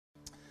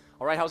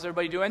All right, how's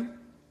everybody doing?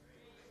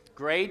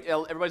 Great.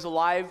 Everybody's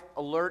alive,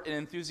 alert, and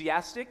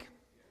enthusiastic?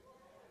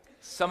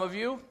 Some of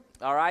you?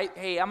 All right.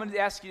 Hey, I'm going to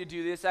ask you to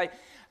do this.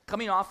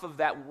 Coming off of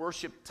that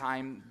worship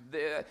time,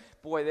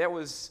 that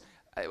was,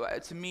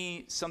 to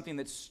me, something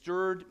that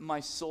stirred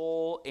my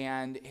soul,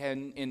 and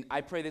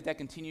I pray that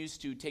continues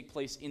to take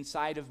place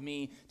inside of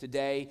me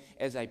today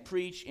as I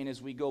preach and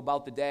as we go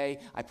about the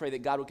day. I pray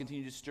that God will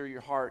continue to stir your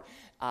heart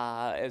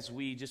as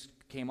we just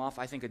came off,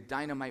 I think, a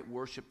dynamite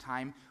worship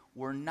time.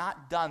 We're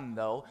not done,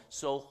 though,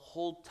 so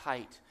hold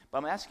tight. But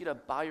I'm going to ask you to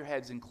bow your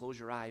heads and close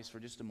your eyes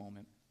for just a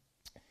moment.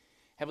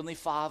 Heavenly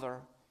Father,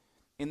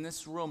 in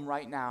this room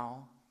right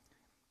now,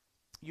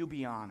 you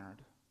be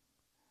honored.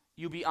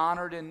 You be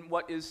honored in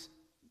what is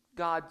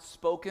God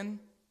spoken,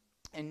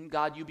 and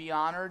God, you be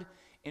honored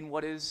in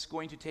what is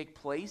going to take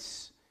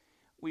place.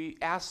 We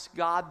ask,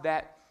 God,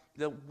 that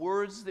the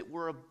words that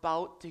we're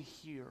about to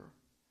hear,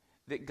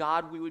 that,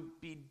 God, we would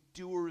be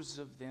doers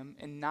of them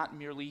and not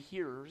merely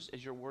hearers,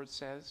 as your word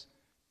says,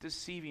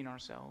 deceiving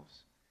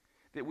ourselves.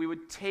 That we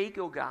would take,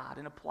 oh God,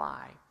 and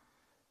apply,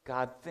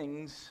 God,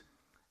 things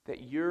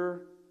that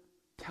you're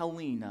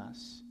telling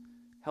us.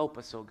 Help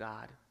us, oh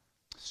God.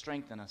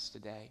 Strengthen us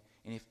today.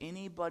 And if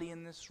anybody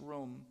in this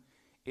room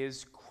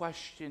is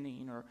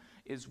questioning or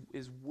is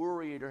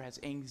worried or has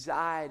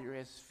anxiety or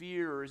has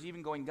fear or is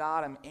even going,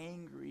 God, I'm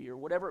angry, or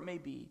whatever it may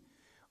be,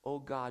 oh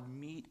God,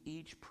 meet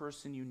each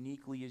person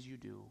uniquely as you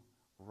do,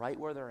 right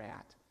where they're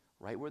at,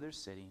 right where they're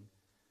sitting,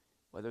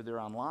 whether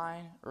they're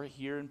online or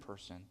here in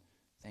person.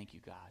 Thank you,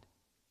 God.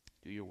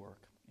 Do your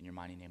work. In your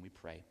mighty name we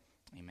pray.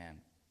 Amen.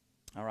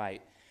 All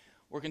right.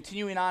 We're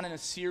continuing on in a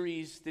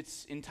series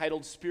that's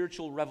entitled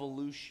Spiritual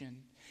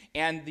Revolution.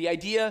 And the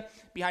idea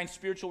behind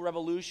spiritual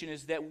revolution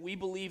is that we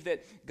believe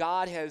that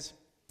God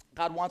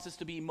wants us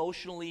to be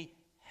emotionally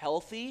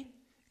healthy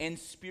and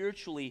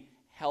spiritually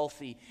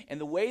healthy. And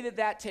the way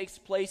that takes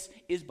place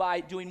is by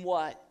doing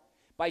what?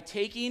 By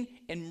taking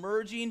and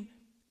merging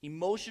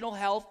emotional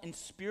health and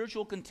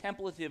spiritual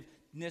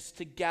contemplativeness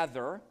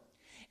together.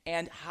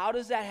 And how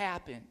does that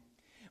happen?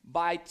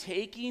 By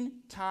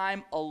taking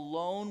time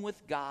alone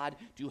with God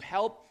to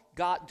help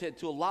God,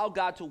 to allow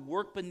God to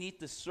work beneath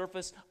the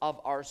surface of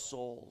our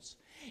souls.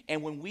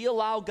 And when we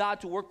allow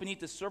God to work beneath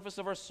the surface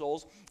of our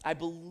souls, I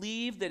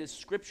believe that as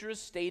Scripture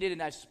has stated,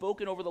 and I've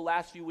spoken over the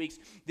last few weeks,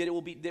 that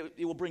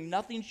it will bring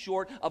nothing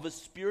short of a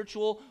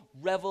spiritual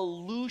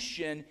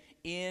revolution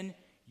in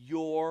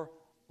your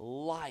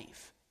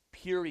life,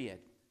 period.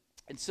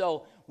 And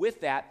so,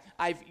 with that,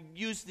 I've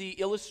used the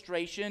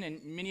illustration,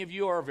 and many of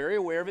you are very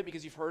aware of it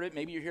because you've heard it.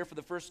 Maybe you're here for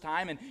the first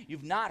time and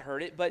you've not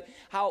heard it, but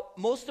how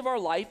most of our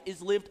life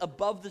is lived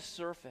above the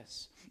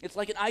surface. It's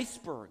like an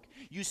iceberg.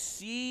 You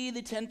see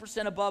the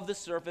 10% above the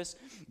surface,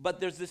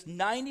 but there's this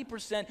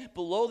 90%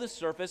 below the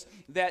surface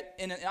that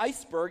in an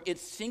iceberg, it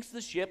sinks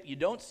the ship. You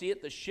don't see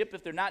it. The ship,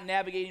 if they're not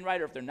navigating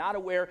right or if they're not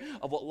aware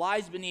of what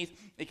lies beneath,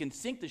 it can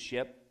sink the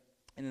ship.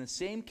 And in the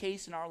same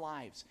case in our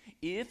lives,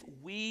 if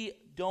we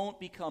don't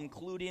become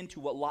clued into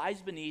what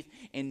lies beneath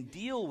and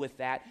deal with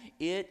that,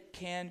 it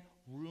can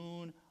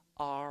ruin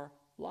our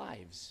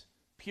lives,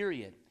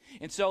 period.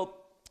 And so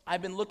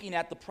I've been looking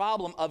at the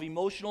problem of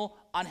emotional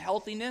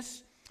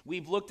unhealthiness.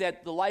 We've looked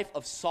at the life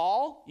of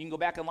Saul. You can go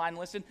back online and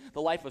listen.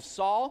 The life of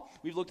Saul.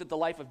 We've looked at the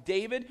life of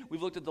David.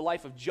 We've looked at the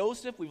life of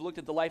Joseph. We've looked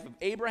at the life of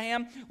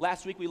Abraham.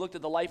 Last week we looked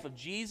at the life of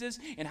Jesus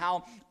and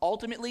how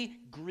ultimately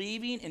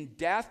grieving and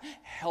death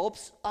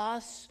helps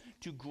us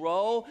to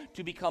grow,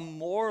 to become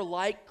more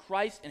like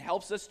Christ, and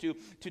helps us to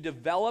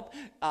develop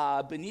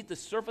beneath the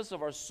surface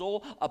of our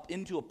soul up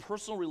into a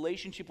personal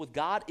relationship with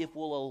God if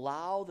we'll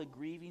allow the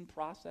grieving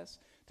process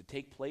to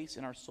take place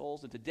in our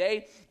souls. And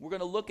today we're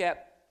going to look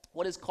at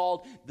what is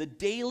called the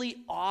daily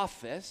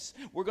office.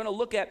 We're going to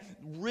look at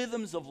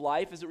rhythms of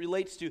life as it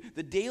relates to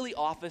the daily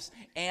office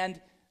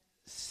and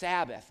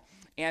Sabbath.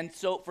 And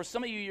so for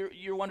some of you,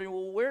 you're wondering,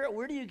 well,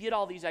 where do you get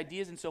all these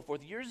ideas and so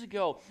forth? Years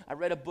ago, I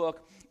read a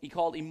book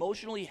called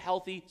Emotionally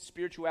Healthy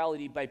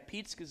Spirituality by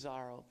Pete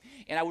Scazzaro.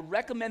 And I would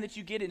recommend that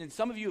you get it. And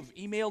some of you have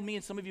emailed me,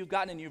 and some of you have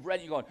gotten it, and you've read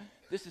it, and you're going,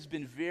 this has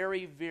been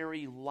very,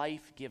 very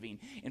life-giving.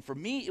 And for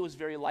me, it was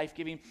very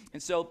life-giving.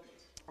 And so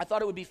I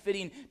thought it would be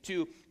fitting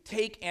to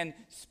take and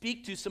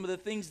speak to some of the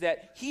things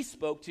that he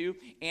spoke to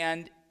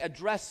and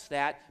address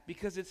that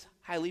because it's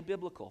highly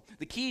biblical.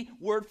 The key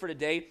word for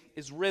today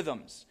is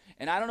rhythms.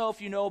 And I don't know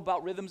if you know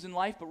about rhythms in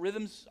life, but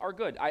rhythms are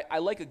good. I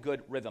like a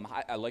good rhythm.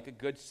 I like a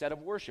good set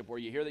of worship where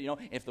you hear that,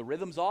 if the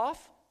rhythm's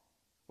off,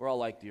 we're all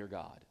like, dear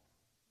God.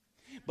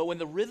 But when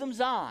the rhythm's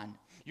on,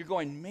 you're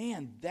going,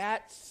 man,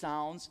 that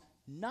sounds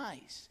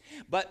nice.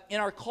 But in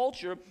our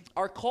culture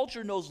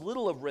knows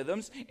little of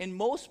rhythms, and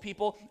most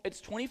people,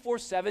 it's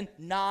 24/7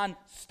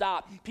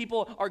 non-stop.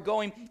 People are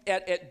going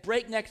at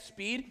breakneck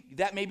speed.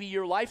 That may be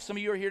your life. Some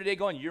of you are here today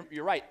going,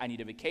 you're right, I need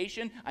a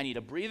vacation, I need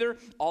a breather,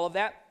 all of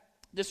that.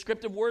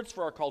 Descriptive words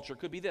for our culture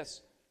could be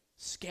this: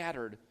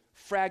 scattered,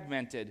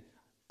 fragmented,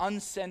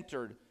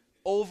 uncentered,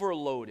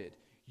 overloaded.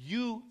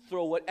 You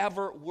throw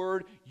whatever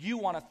word you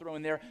want to throw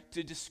in there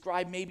to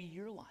describe maybe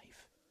your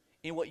life.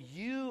 in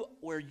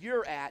where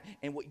you're at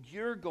and what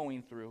you're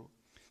going through.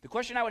 The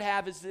question I would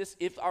have is this: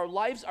 if our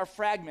lives are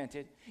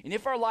fragmented, and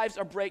if our lives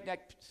are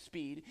breakneck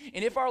speed,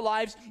 and if our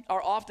lives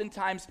are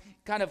oftentimes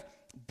kind of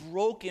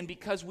broken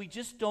because we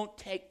just don't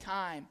take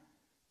time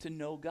to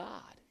know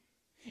God.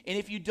 And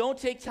if you don't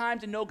take time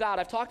to know God,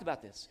 I've talked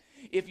about this.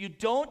 If you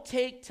don't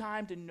take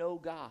time to know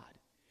God,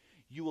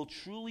 you will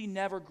truly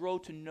never grow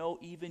to know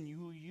even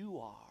who you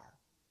are,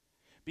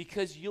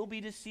 because you'll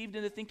be deceived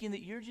into thinking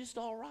that you're just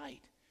all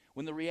right,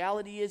 when the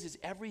reality is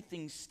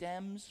everything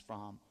stems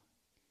from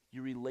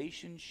your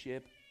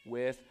relationship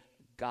with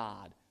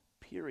God,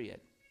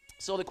 period.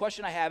 So the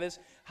question I have is,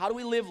 how do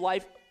we live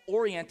life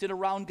oriented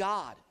around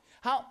God?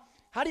 How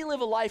do you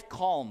live a life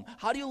calm?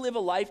 How do you live a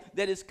life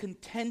that is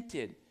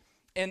contented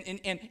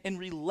and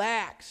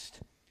relaxed?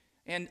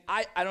 And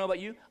I don't know about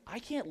you, I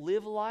can't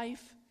live a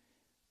life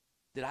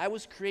that I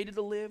was created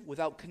to live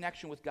without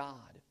connection with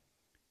God.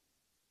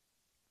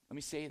 Let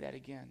me say that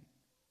again.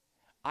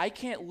 I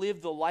can't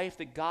live the life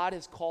that God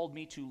has called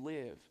me to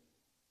live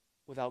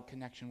without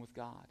connection with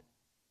God.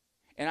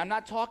 And I'm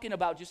not talking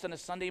about just on a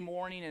Sunday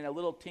morning and a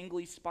little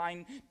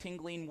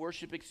spine-tingling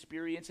worship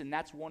experience, and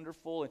that's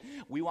wonderful, and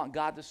we want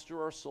God to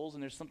stir our souls,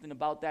 and there's something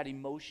about that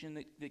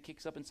emotion that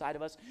kicks up inside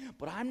of us.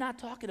 But I'm not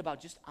talking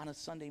about just on a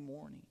Sunday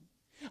morning.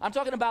 I'm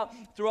talking about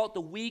throughout the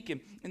week and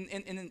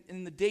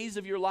in the days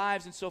of your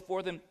lives and so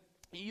forth. And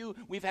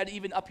we've had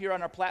even up here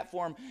on our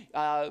platform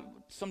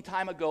some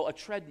time ago a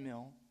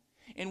treadmill,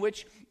 in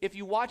which if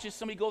you watch as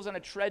somebody goes on a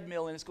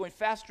treadmill and it's going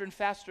faster and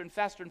faster and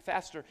faster and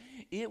faster,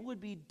 it would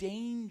be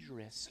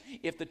dangerous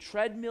if the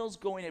treadmill's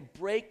going at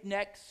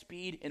breakneck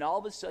speed and all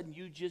of a sudden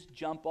you just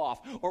jump off.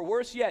 Or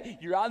worse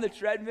yet, you're on the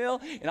treadmill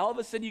and all of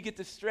a sudden you get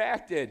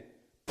distracted.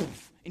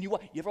 Poof, and you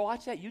ever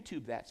watch that?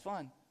 YouTube that. It's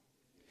fun.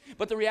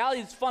 But the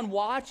reality is it's fun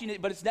watching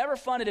it, but it's never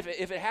fun if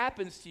it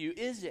happens to you,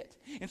 is it?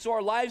 And so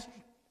our lives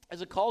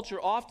as a culture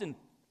often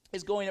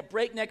is going at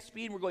breakneck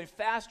speed, and we're going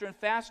faster and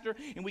faster,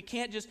 and we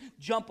can't just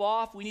jump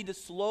off. We need to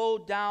slow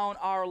down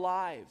our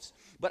lives.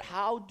 But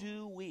how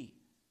do we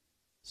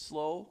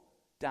slow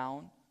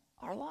down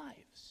our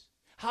lives?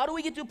 How do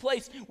we get to a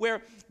place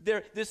where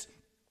this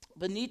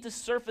beneath the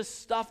surface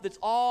stuff that's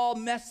all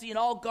messy and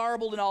all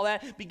garbled and all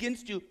that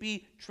begins to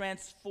be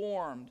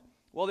transformed?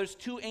 Well, there's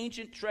two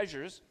ancient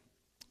treasures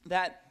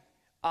that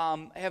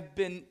have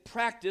been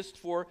practiced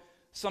for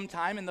some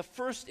time, and the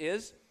first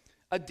is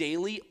a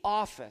daily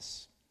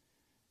office.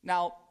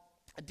 Now,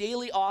 a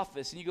daily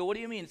office, and you go, what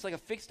do you mean? It's like a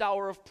fixed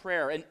hour of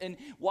prayer. And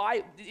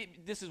why?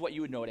 This is what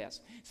you would know it as.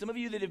 Some of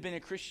you that have been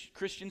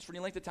Christians for any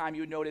length of time,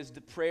 you would know it as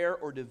the prayer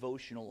or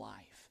devotional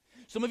life.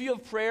 Some of you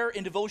have prayer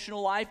and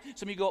devotional life.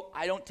 Some of you go,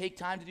 I don't take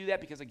time to do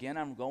that because, again,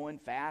 I'm going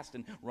fast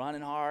and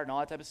running hard and all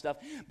that type of stuff.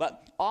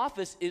 But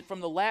office, is from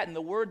the Latin,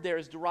 the word there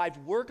is derived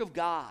work of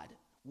God.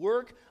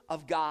 Work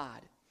of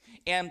God.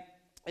 And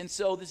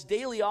so this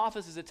daily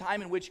office is a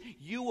time in which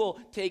you will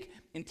take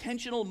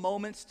intentional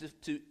moments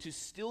to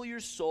still your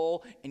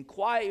soul and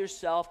quiet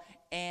yourself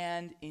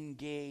and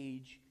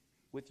engage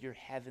with your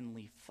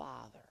heavenly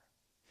Father.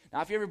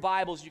 Now, if you have your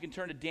Bibles, you can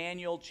turn to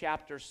Daniel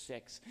chapter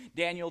 6.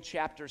 Daniel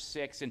chapter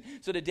 6. And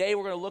so today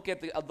we're going to look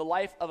at the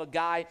life of a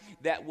guy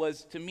that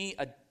was, to me,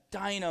 a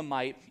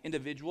dynamite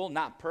individual.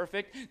 Not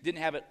perfect,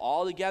 didn't have it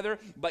all together,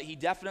 but he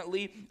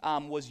definitely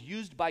was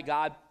used by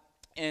God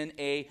in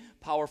a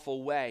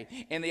powerful way.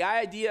 And the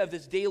idea of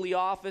this daily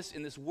office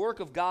and this work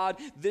of God,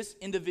 this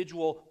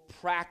individual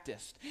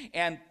practiced.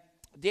 And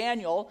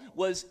Daniel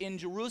was in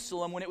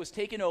Jerusalem when it was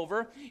taken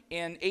over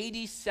in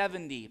AD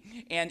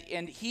 70.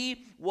 And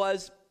he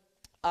was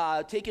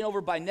taken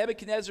over by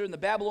Nebuchadnezzar, and the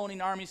Babylonian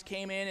armies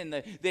came in,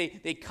 and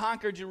they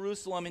conquered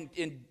Jerusalem.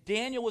 And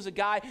Daniel was a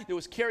guy that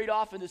was carried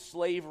off into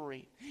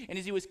slavery. And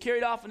as he was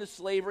carried off into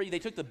slavery, they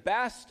took the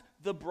best,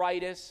 the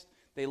brightest.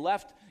 They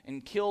left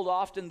and killed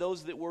often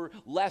those that were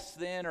less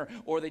than,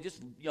 or they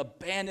just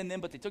abandoned them,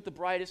 but they took the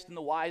brightest and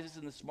the wisest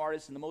and the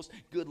smartest and the most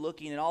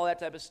good-looking and all that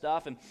type of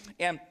stuff.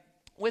 And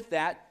with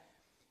that,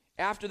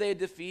 after they had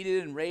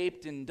defeated and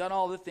raped and done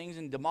all the things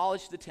and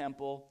demolished the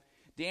temple,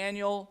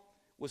 Daniel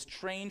was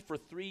trained for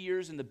 3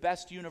 years in the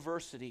best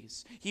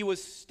universities. He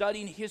was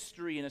studying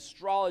history and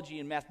astrology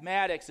and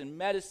mathematics and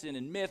medicine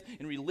and myth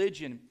and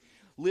religion,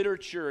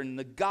 literature and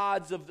the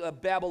gods of the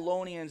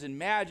Babylonians and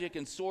magic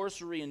and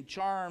sorcery and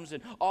charms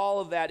and all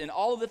of that. And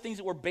all of the things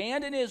that were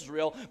banned in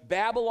Israel,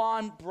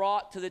 Babylon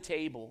brought to the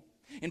table.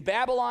 And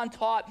Babylon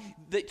taught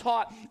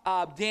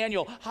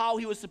Daniel how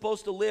he was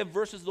supposed to live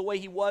versus the way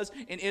he was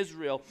in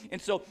Israel.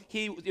 And so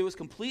it was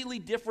completely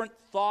different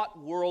thought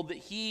world that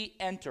he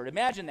entered.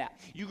 Imagine that.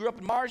 You grew up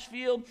in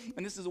Marshfield,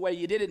 and this is the way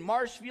you did it in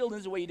Marshfield, and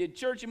this is the way you did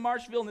church in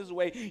Marshfield, and this is the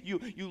way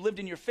you lived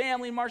in your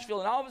family in Marshfield,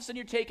 and all of a sudden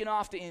you're taken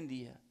off to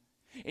India.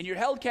 And you're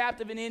held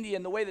captive in India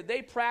in the way that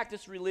they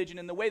practice religion,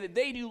 in the way that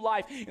they do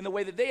life, in the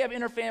way that they have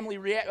interfamily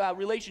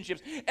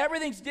relationships.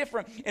 Everything's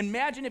different.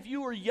 Imagine if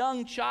you were a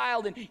young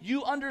child and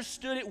you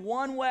understood it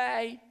one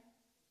way,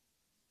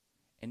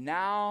 and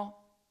now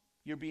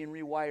you're being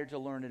rewired to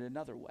learn it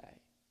another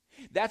way.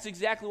 That's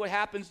exactly what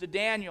happens to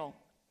Daniel.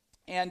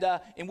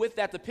 And with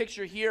that, the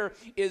picture here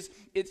is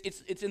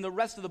it's in the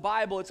rest of the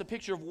Bible. It's a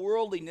picture of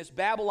worldliness.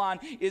 Babylon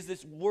is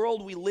this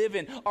world we live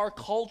in. Our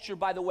culture,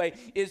 by the way,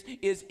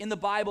 is in the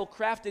Bible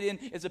crafted in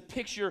as a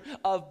picture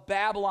of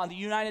Babylon. The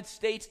United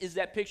States is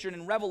that picture. And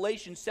in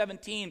Revelation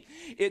 17,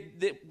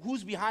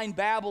 who's behind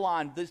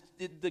Babylon?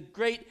 The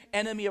great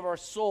enemy of our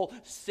soul,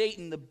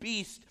 Satan, the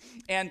beast,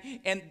 and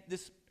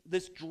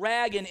this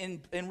dragon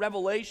in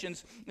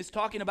Revelations is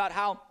talking about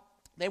how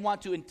they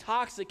want to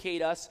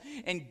intoxicate us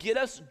and get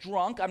us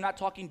drunk. I'm not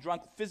talking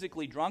drunk,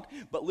 physically drunk,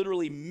 but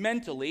literally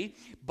mentally,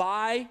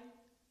 by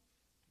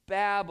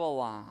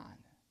Babylon.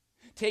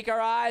 Take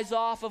our eyes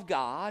off of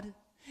God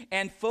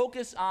and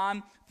focus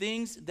on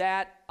things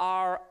that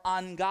are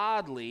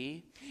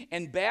ungodly.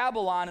 And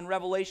Babylon in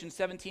Revelation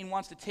 17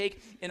 wants to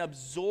take and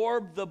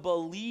absorb the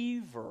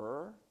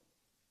believer,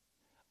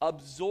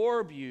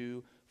 absorb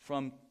you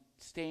from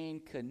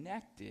staying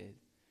connected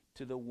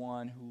to the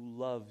one who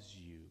loves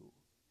you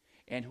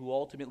and who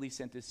ultimately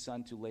sent his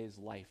son to lay his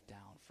life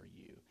down for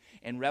you.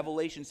 And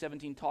Revelation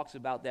 17 talks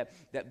about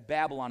that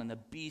Babylon and the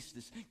beast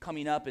is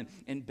coming up,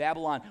 and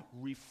Babylon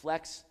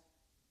reflects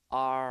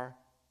our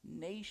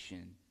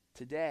nation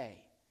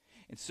today.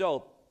 And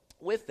so,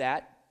 with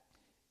that,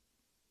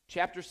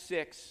 chapter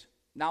 6,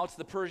 now it's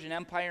the Persian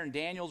Empire, and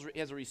Daniel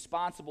has a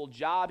responsible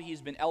job.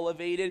 He's been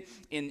elevated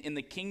in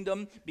the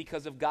kingdom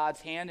because of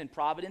God's hand and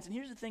providence. And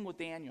here's the thing with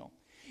Daniel,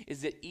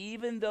 is that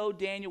even though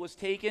Daniel was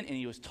taken and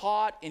he was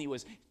taught and he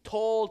was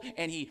told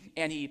and he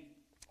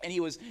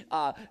was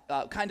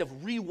kind of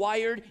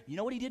rewired, you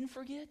know what he didn't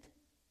forget?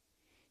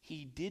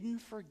 He didn't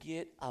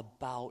forget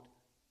about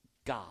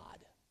God.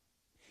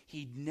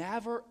 He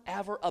never,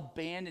 ever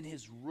abandoned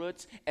his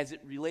roots as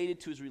it related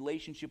to his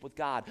relationship with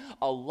God.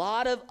 A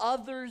lot of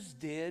others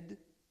did,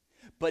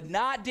 but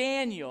not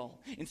Daniel.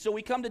 And so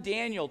we come to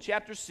Daniel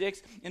chapter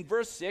 6 and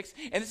verse 6,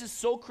 and this is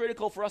so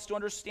critical for us to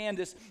understand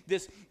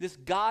this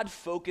God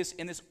focus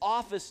in this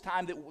office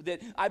time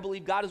that I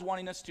believe God is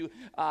wanting us to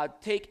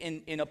take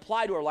and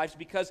apply to our lives,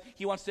 because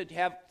he wants to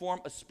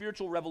form a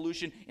spiritual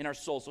revolution in our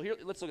soul. So here,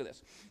 let's look at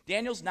this.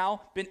 Daniel's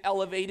now been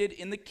elevated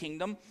in the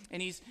kingdom,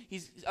 and he's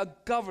a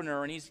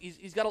governor, and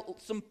he's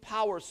got some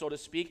power, so to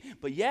speak,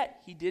 but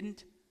yet he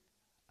didn't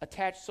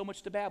attach so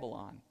much to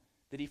Babylon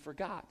that he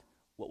forgot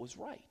what was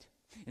right.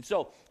 And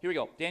so, here we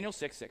go, Daniel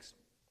 6:6.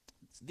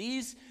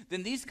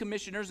 Then these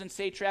commissioners and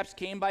satraps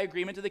came by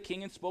agreement to the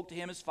king and spoke to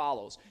him as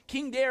follows.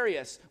 King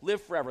Darius,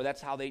 live forever.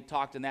 That's how they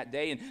talked in that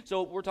day. And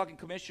so we're talking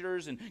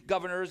commissioners and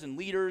governors and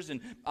leaders and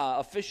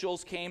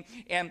officials came.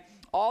 And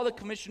all the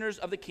commissioners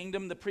of the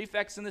kingdom, the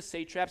prefects and the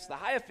satraps, the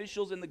high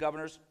officials and the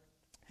governors,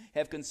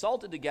 have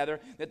consulted together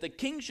that the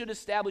king should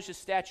establish a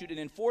statute and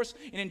enforce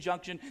an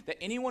injunction that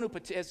anyone who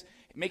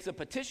makes a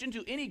petition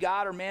to any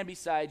god or man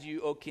besides you,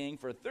 O king,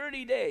 for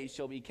 30 days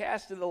shall be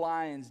cast into the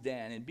lion's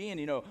den. And being,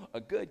 a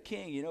good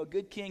king, a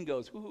good king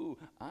goes, ooh,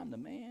 I'm the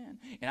man.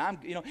 And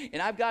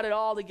and I've got it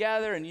all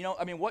together. And,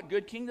 what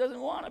good king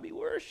doesn't want to be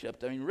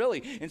worshipped?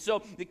 Really. And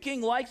so the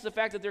king likes the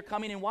fact that they're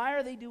coming. And why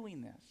are they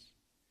doing this?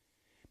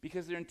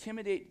 Because they're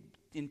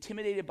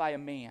intimidated by a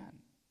man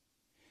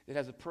that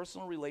has a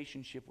personal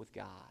relationship with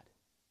God,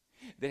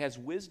 that has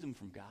wisdom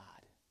from God,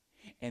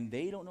 and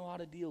they don't know how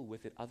to deal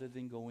with it other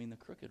than going the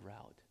crooked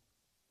route.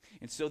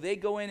 And so they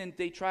go in and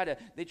they try to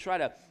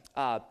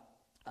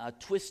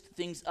twist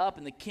things up,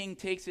 and the king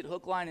takes it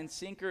hook, line, and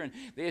sinker, and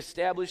they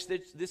establish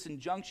this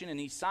injunction, and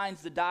he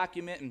signs the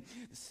document,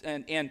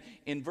 and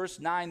in verse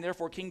 9,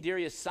 therefore King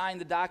Darius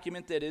signed the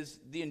document that is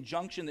the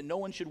injunction that no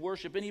one should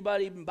worship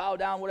anybody, even bow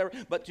down, whatever,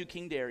 but to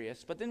King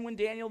Darius. But then when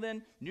Daniel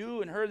then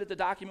knew and heard that the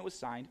document was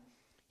signed,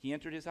 he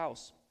entered his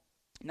house.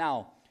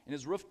 Now, in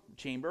his roof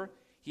chamber,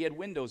 he had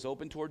windows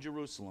open toward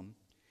Jerusalem.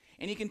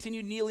 And he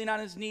continued kneeling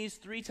on his knees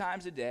 3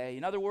 times a day.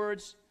 In other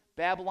words,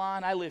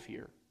 Babylon, I live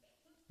here.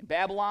 In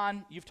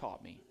Babylon, you've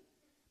taught me.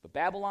 But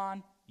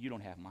Babylon, you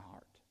don't have my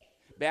heart.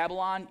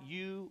 Babylon,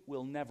 you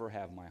will never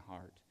have my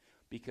heart,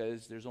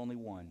 because there's only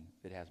one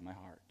that has my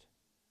heart,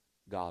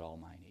 God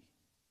Almighty.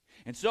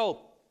 And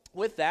so,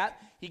 with that,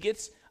 he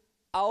gets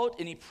out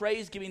and he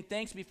prays, giving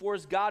thanks before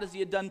his God as he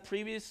had done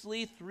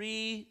previously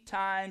 3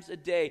 times a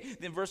day.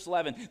 Then verse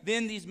 11,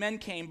 then these men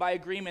came by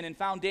agreement and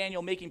found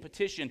Daniel making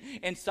petition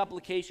and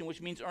supplication,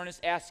 which means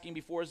earnest asking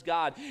before his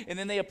God. And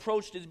then they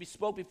approached and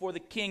spoke before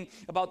the king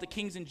about the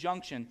king's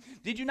injunction.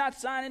 Did you not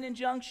sign an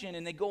injunction?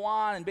 And they go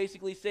on and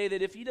basically say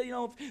that if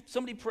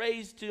somebody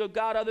prays to a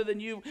God other than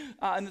you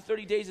in the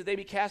 30 days, that they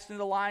be cast into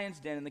the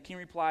lion's den. And the king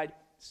replied,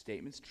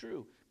 statement's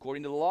true,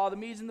 according to the law of the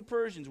Medes and the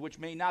Persians, which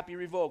may not be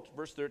revoked.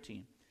 Verse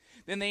 13.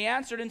 Then they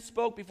answered and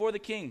spoke before the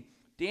king.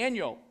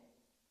 Daniel,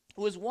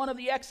 who is one of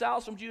the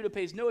exiles from Judah,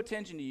 pays no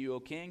attention to you, O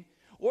king,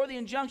 or the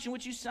injunction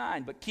which you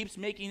signed, but keeps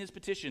making his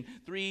petition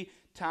 3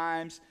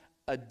 times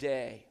a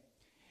day.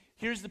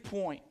 Here's the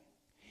point,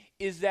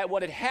 is that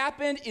what had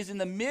happened is in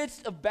the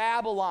midst of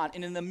Babylon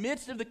and in the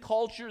midst of the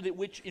culture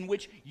in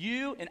which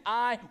you and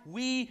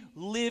we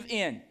live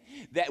in,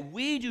 that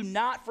we do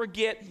not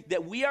forget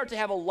that we are to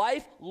have a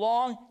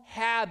lifelong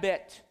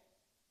habit.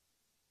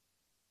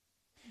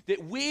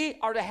 That we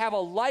are to have a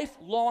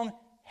lifelong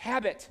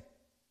habit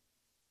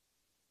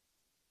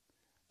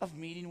of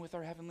meeting with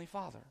our Heavenly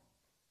Father.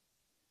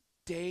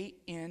 Day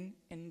in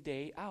and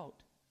day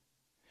out.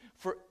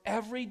 For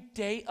every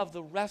day of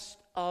the rest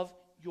of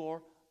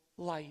your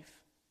life.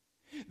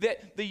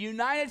 That the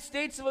United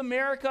States of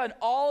America and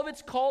all of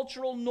its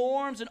cultural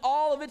norms and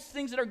all of its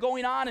things that are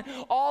going on and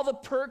all the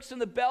perks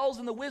and the bells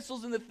and the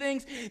whistles and the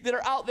things that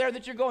are out there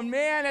that you're going,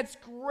 man, that's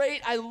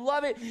great, I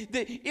love it.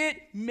 That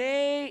it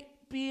may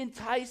be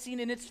enticing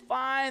and it's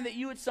fine that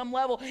you at some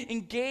level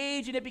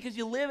engage in it because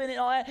you live in it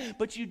and all that,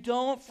 but you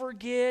don't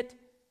forget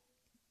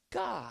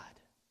God.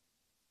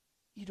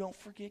 You don't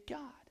forget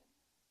God.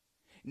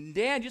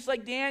 Just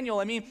like Daniel,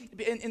 I mean,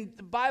 in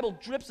the Bible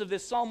drips of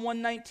this. Psalm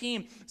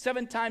 119,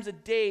 7 times a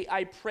day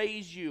I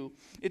praise you.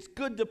 It's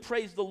good to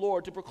praise the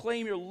Lord, to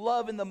proclaim your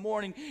love in the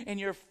morning and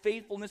your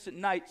faithfulness at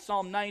night.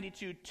 Psalm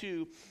 92,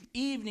 2.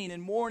 Evening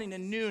and morning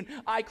and noon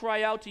I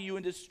cry out to you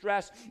in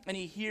distress, and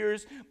he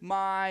hears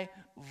my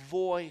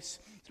voice.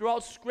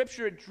 Throughout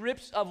Scripture, it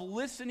drips of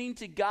listening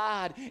to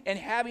God and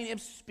having him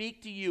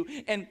speak to you,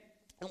 and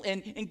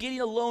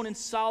getting alone in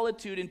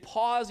solitude and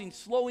pausing,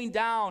 slowing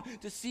down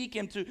to seek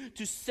him,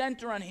 to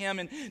center on him,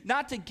 and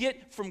not to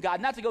get from God,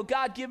 not to go,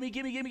 God, give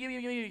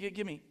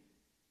me,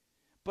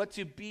 but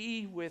to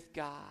be with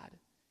God.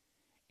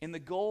 And the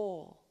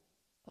goal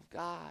of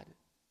God,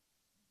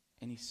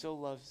 and he so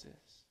loves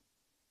this,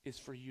 is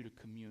for you to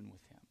commune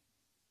with him.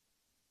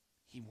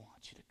 He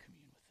wants you to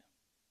commune with him.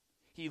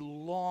 He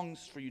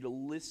longs for you to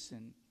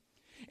listen.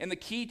 And the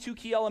two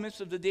key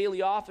elements of the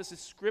daily office is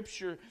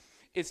Scripture.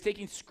 It's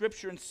taking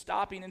Scripture and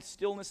stopping in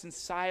stillness and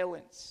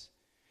silence.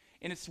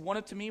 And it's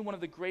to me, one of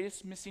the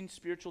greatest missing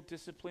spiritual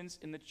disciplines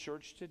in the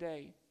church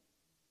today.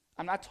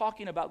 I'm not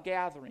talking about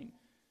gathering.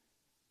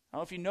 I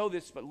don't know if you know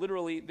this, but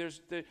literally there's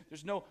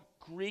no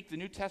Greek. The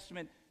New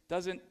Testament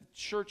doesn't,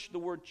 the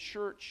word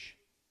church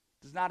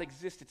does not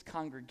exist. It's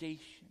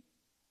congregation.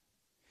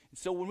 And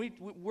so when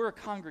we're a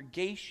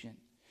congregation,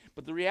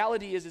 but the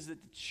reality is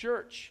that the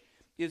church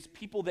is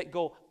people that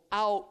go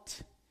out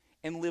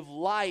and live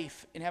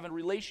life and have a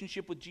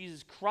relationship with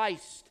Jesus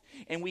Christ.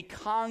 And we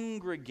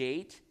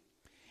congregate.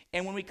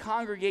 And when we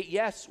congregate,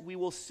 yes, we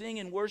will sing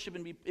and worship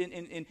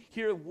and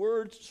hear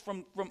words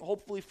from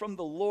hopefully from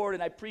the Lord.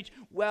 And I preach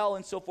well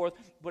and so forth.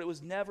 But it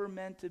was never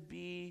meant to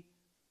be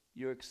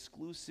your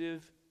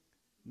exclusive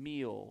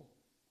meal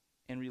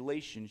and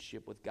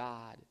relationship with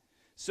God.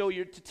 So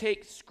you're to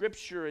take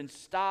Scripture and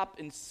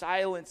stop in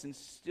silence and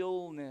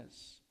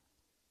stillness.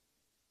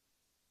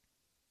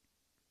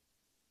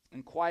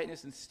 And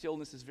quietness and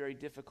stillness is very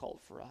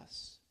difficult for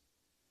us.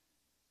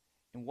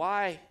 And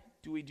why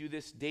do we do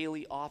this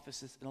daily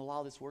offices and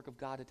allow this work of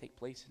God to take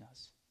place in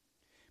us?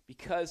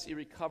 Because it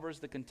recovers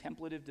the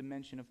contemplative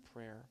dimension of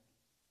prayer.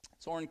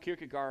 Soren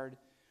Kierkegaard,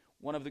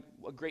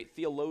 a great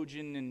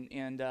theologian,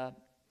 and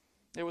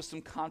there was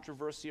some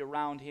controversy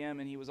around him,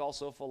 and he was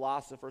also a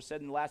philosopher,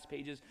 said in the last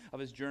pages of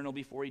his journal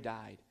before he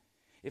died,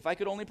 if I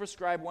could only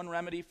prescribe one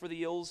remedy for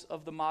the ills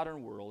of the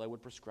modern world, I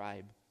would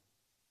prescribe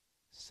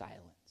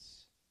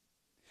silence.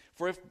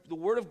 For if the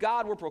word of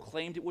God were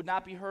proclaimed, it would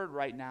not be heard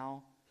right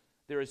now.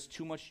 There is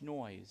too much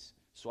noise,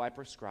 so I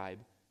prescribe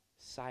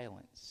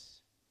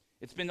silence.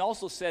 It's been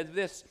also said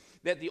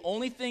that the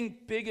only thing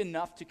big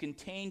enough to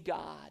contain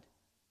God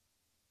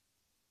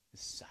is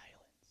silence.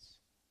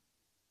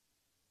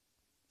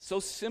 So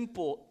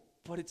simple,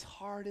 but it's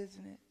hard,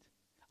 isn't it?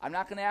 I'm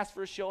not going to ask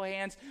for a show of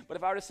hands, but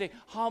if I were to say,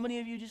 how many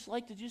of you just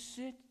like to just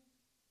sit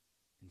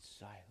in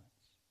silence?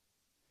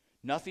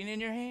 Nothing in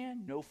your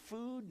hand, no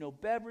food, no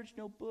beverage,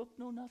 no book,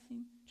 no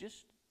nothing,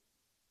 just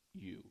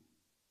you.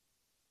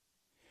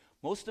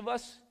 Most of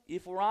us,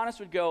 if we're honest,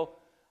 would go,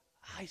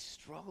 I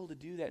struggle to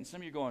do that. And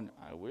some of you are going,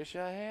 I wish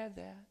I had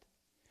that.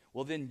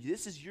 Well, then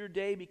this is your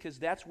day because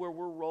that's where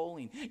we're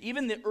rolling.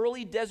 Even the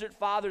early desert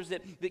fathers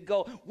that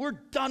go, we're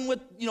done with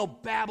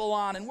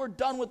Babylon and we're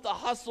done with the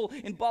hustle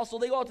and bustle.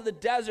 They go out to the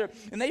desert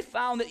and they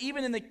found that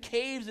even in the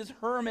caves as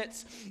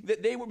hermits,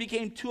 that they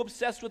became too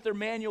obsessed with their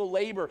manual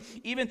labor.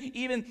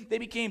 Even they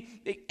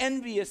became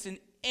envious and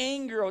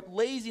anger or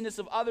laziness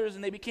of others,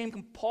 and they became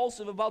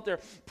compulsive about their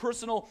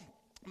personal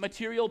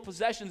material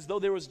possessions, though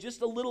there was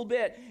just a little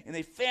bit, and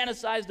they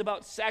fantasized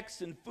about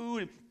sex and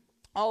food and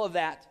all of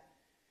that.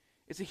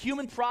 It's a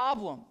human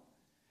problem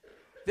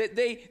that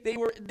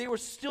they were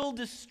still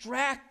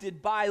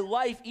distracted by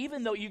life,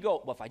 even though you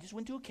go, well, if I just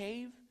went to a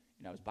cave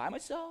and I was by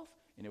myself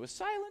and it was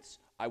silence,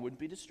 I wouldn't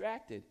be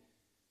distracted.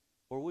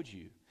 Or would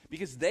you?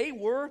 Because they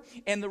were,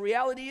 and the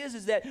reality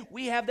is that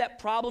we have that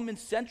problem in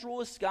central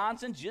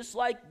Wisconsin just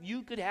like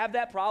you could have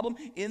that problem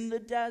in the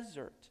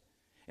desert.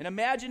 And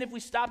imagine if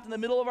we stopped in the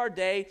middle of our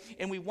day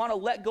and we want to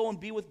let go and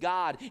be with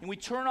God, and we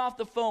turn off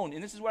the phone,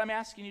 and this is what I'm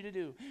asking you to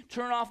do.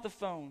 Turn off the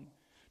phone.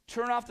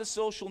 Turn off the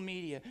social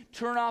media.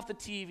 Turn off the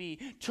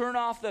TV. Turn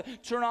off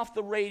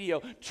the radio.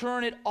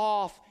 Turn it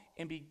off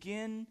and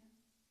begin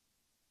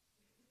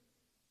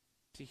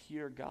to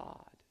hear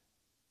God.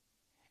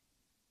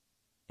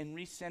 And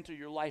recenter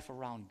your life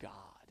around God.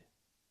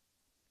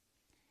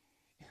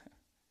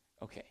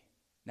 Okay,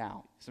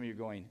 now some of you are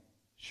going,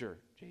 sure,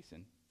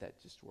 Jason, that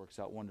just works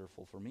out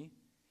wonderful for me.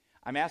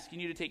 I'm asking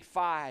you to take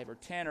 5 or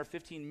 10 or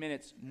 15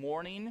 minutes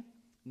morning,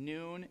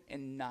 noon,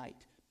 and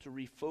night to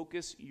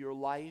refocus your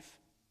life.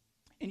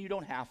 And you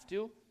don't have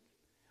to,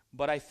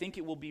 but I think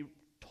it will be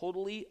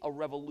totally a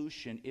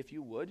revolution if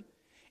you would.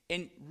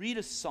 And read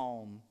a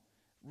psalm.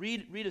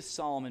 Read a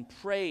psalm and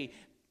pray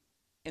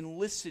and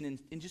listen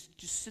and just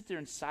sit there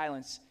in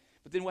silence.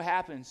 But then what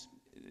happens,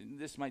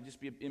 this might just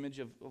be an image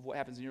of what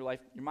happens in your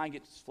life. Your mind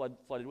gets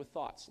flooded with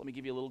thoughts. Let me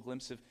give you a little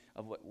glimpse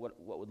of what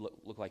would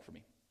look like for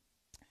me.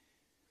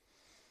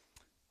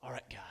 All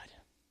right, God,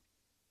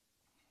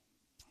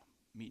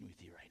 I'm meeting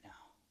with you right now.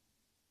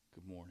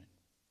 Good morning.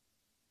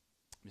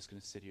 I'm just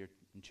going to sit here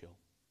and chill.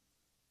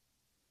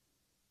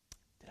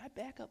 Did I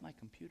back up my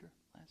computer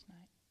last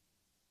night?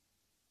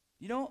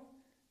 You know,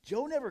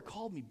 Joe never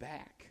called me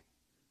back.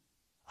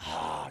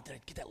 Did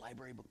I get that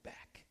library book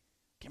back?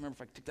 Can't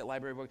remember if I took that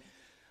library book.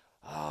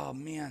 Oh,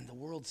 man, the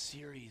World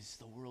Series.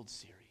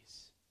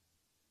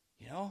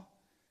 You know,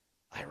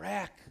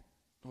 Iraq,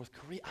 North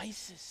Korea,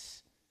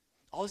 ISIS.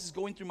 All this is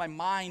going through my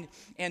mind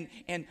and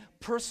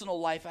personal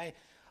life.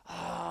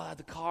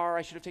 The car,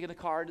 I should have taken the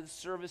car to the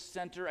service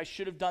center. I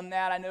should have done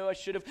that. I know I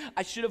should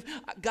have.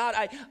 God,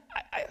 I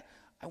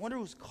wonder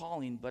who's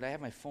calling, but I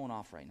have my phone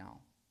off right now.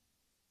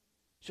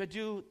 Should I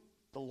do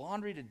the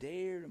laundry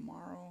today or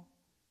tomorrow?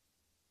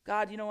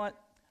 God, you know what?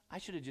 I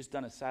should have just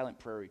done a silent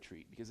prayer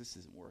retreat because this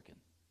isn't working.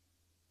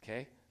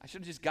 Okay? I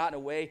should have just gotten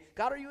away.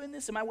 God, are you in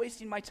this? Am I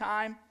wasting my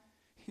time?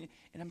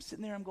 And I'm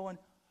sitting there, I'm going,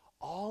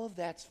 all of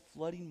that's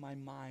flooding my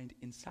mind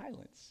in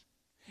silence.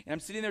 And I'm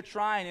sitting there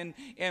trying,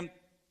 and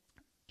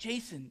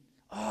Jason,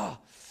 my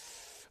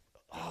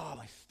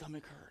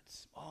stomach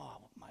hurts. Oh,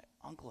 my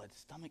uncle had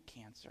stomach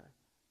cancer.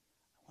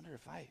 I wonder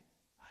if I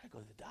ought to go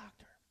to the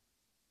doctor.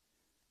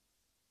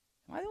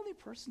 Am I the only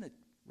person that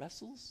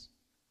wrestles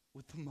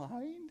with the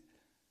mind?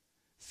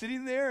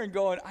 Sitting there and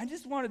going, I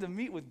just wanted to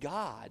meet with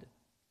God.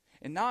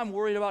 And now I'm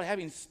worried about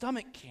having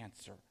stomach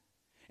cancer.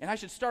 And I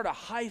should start a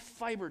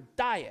high-fiber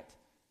diet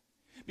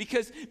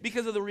because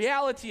of the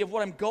reality of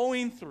what I'm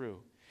going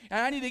through. And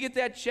I need to get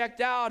that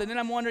checked out. And then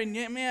I'm wondering,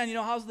 man,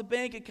 how's the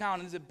bank account?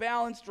 And is it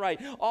balanced right?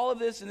 All of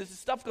this, and this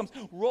stuff comes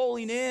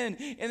rolling in.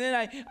 And then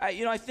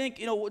I think,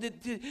 and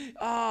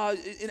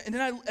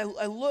then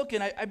I look,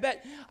 and I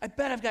bet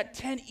I've got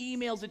 10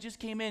 emails that just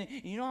came in.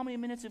 And you know how many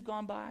minutes have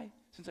gone by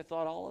since I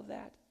thought all of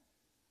that?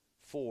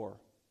 4.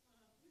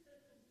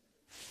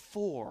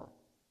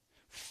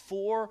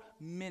 4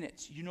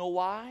 minutes. You know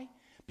why?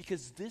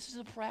 Because this is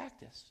a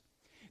practice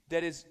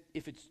that is,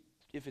 if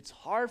it's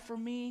hard for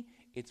me,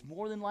 it's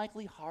more than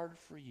likely hard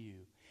for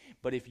you.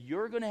 But if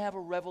you're going to have a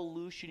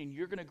revolution and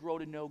you're going to grow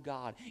to know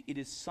God, it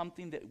is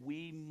something that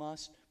we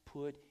must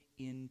put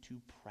into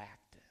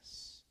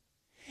practice.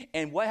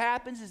 And what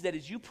happens is that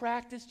as you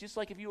practice, just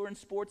like if you were in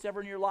sports ever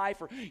in your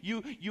life, or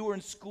you were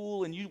in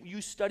school and you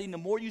studied, and the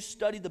more you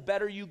studied, the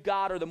better you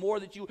got, or the more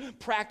that you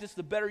practiced,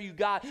 the better you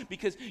got,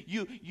 because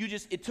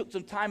it took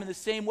some time. In the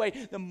same way,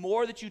 the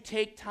more that you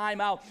take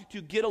time out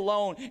to get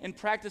alone and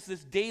practice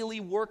this daily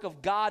work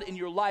of God in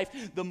your life,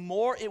 the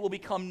more it will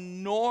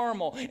become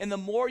normal. And the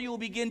more you will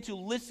begin to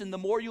listen, the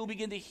more you will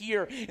begin to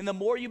hear, and the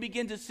more you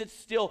begin to sit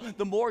still,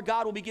 the more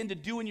God will begin to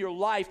do in your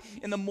life.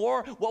 And the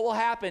more what will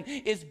happen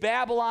is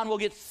Babylon will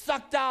get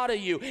sucked out of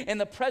you, and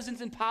the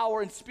presence and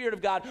power and Spirit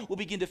of God will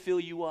begin to fill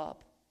you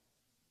up.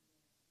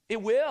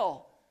 It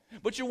will.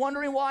 But you're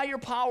wondering why you're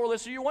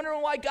powerless, or you're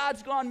wondering why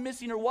God's gone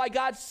missing, or why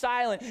God's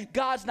silent.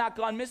 God's not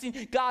gone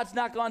missing, God's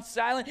not gone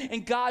silent,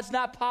 and God's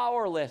not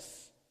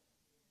powerless.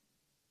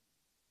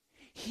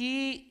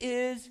 He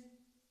is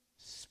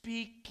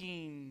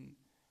speaking.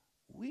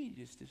 We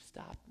just have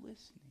stopped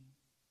listening.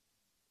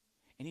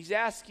 And He's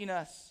asking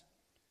us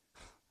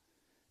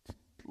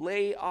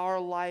lay our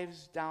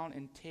lives down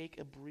and take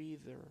a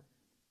breather.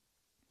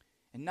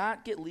 And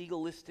not get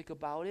legalistic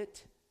about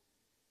it,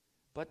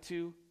 but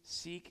to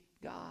seek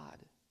God.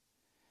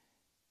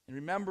 And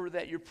remember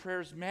that your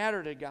prayers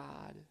matter to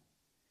God.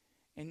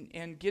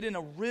 And get in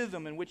a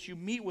rhythm in which you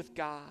meet with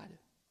God.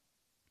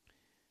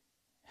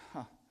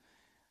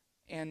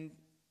 And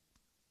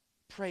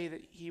pray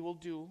that He will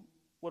do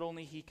what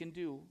only He can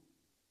do.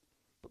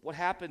 But what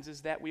happens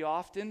is that we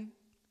often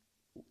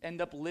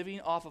end up living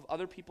off of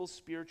other people's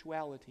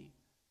spirituality.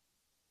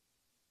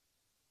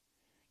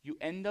 You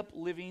end up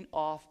living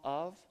off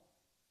of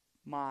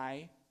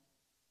my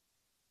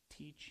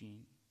teaching,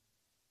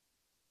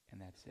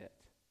 and that's it.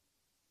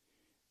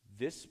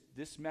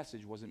 This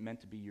message wasn't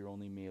meant to be your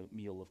only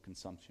meal of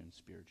consumption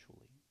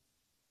spiritually.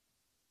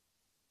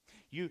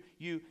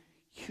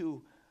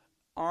 You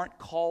aren't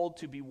called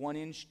to be 1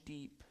 inch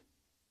deep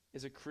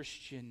as a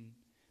Christian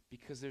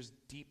because there's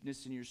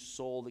deepness in your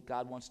soul that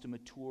God wants to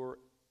mature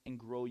and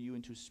grow you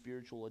into a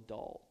spiritual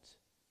adult.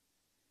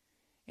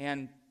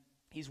 And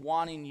He's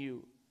wanting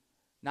you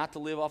not to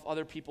live off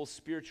other people's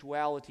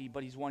spirituality,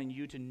 but he's wanting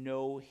you to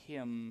know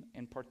him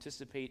and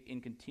participate in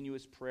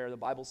continuous prayer. The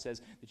Bible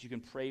says that you can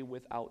pray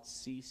without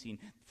ceasing,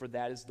 for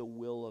that is the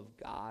will of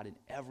God. And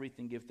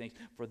everything give thanks,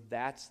 for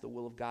that's the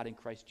will of God in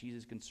Christ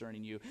Jesus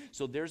concerning you.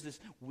 So there's this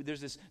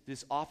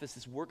office,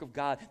 this work of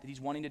God that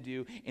he's wanting to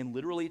do, and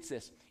literally it's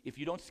this. If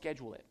you don't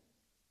schedule it,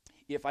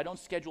 if I don't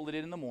schedule it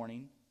in the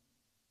morning,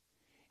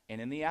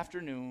 and in the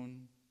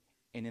afternoon,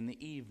 and in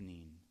the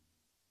evening,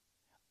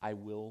 I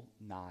will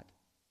not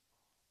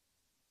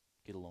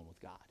get alone with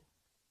God.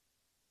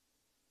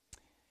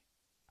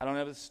 I don't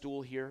have a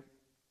stool here,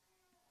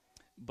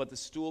 but the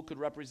stool could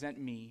represent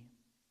me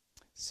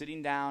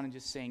sitting down and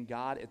just saying,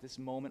 God, at this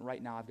moment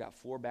right now, I've got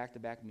 4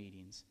 back-to-back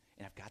meetings,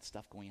 and I've got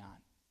stuff going on,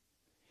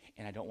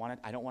 and I don't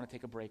want to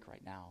take a break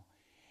right now.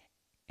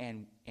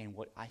 And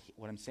what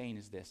I'm saying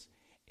is this,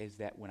 is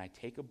that when I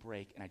take a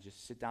break and I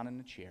just sit down in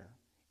the chair,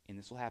 and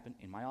this will happen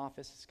in my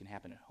office, this can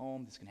happen at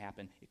home, this can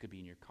happen, it could be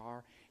in your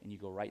car, and you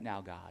go, right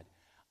now, God,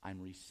 I'm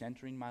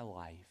recentering my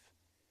life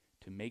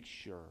to make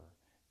sure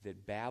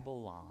that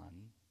Babylon,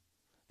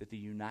 that the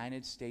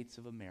United States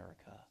of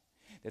America,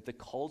 that the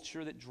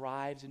culture that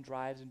drives and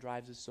drives and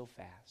drives us so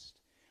fast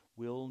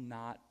will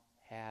not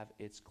have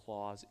its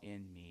claws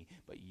in me,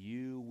 but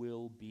you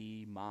will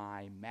be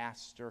my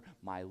master,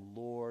 my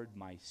Lord,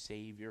 my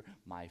Savior,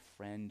 my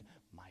friend,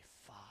 my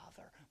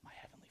Father, my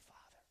Heavenly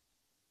Father.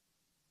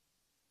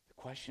 The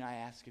question I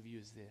ask of you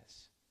is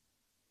this: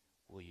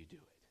 will you do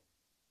it?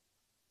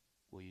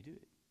 Will you do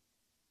it?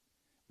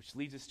 Which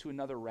leads us to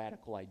another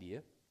radical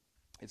idea.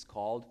 It's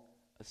called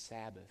a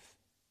Sabbath.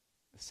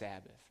 A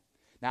Sabbath.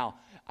 Now,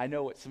 I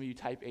know what some of you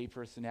type A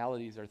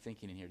personalities are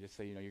thinking in here, just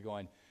so you know. You're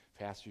going,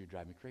 Pastor, you're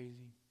driving me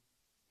crazy.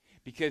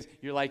 Because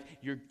you're like,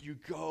 you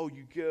go.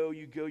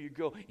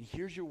 And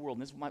here's your world.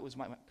 And this was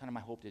kind of my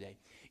hope today.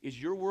 Is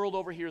your world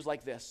over here is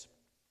like this.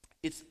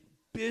 It's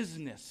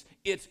business.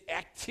 It's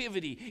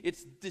activity.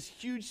 It's this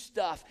huge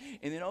stuff.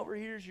 And then over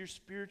here is your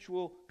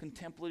spiritual,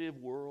 contemplative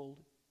world.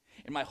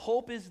 And my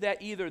hope is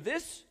that either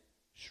this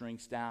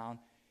shrinks down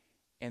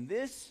and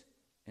this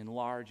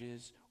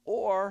enlarges,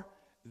 or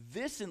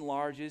this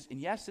enlarges, and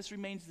yes, this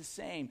remains the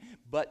same,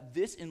 but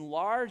this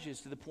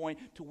enlarges to the point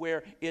to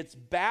where it's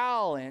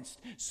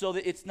balanced so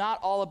that it's not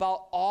all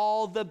about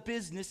all the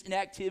business and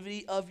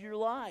activity of your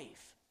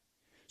life.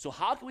 So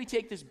how can we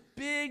take this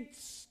big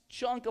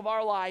chunk of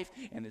our life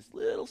and this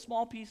little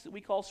small piece that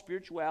we call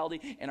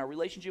spirituality and our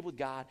relationship with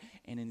God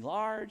and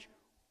enlarge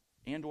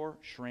and or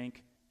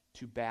shrink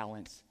to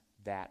balance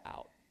that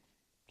out?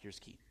 Here's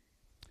key.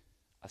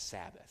 A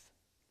Sabbath.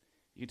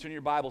 You can turn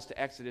your Bibles to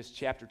Exodus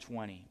chapter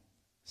 20.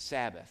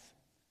 Sabbath,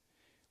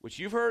 which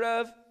you've heard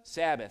of.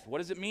 Sabbath, what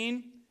does it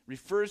mean?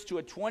 Refers to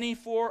a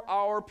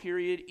 24-hour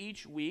period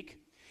each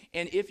week.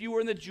 And if you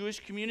were in the Jewish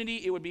community,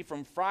 it would be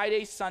from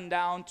Friday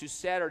sundown to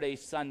Saturday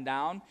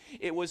sundown.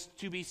 It was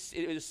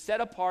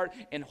set apart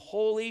and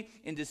holy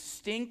and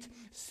distinct.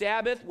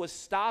 Sabbath was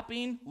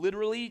stopping,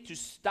 literally to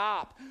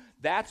stop.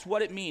 That's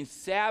what it means.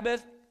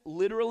 Sabbath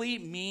literally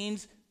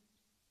means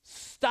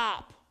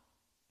stop.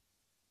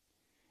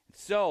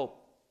 So,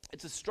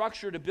 it's a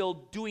structure to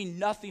build doing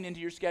nothing into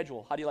your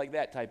schedule. How do you like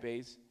that, type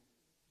A's?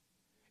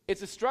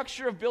 It's a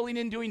structure of building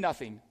in doing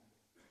nothing.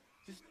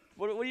 Just,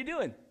 what are you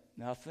doing?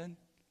 Nothing.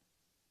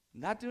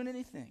 Not doing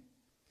anything.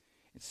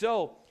 And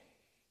so,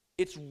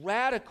 it's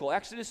radical.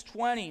 Exodus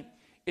 20.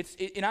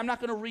 And I'm not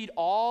going to read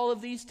all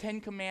of these 10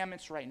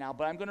 commandments right now,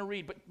 but I'm going to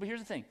read. But here's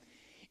the thing.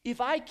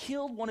 If I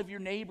killed one of your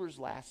neighbors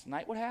last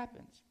night, what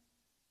happens?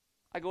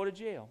 I go to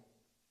jail.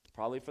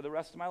 Probably for the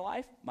rest of my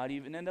life. Might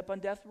even end up on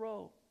death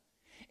row.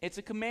 It's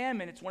a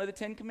commandment. It's one of the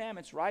 10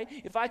 commandments, right?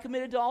 If I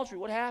commit adultery,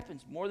 what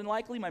happens? More than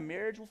likely, my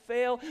marriage will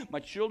fail. My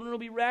children will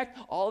be wrecked.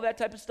 All of that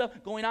type of stuff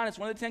going on. It's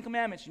one of the 10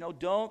 commandments.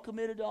 Don't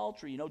commit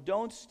adultery.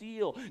 Don't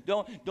steal.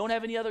 Don't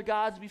have any other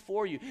gods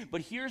before you.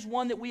 But here's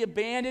one that we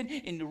abandoned.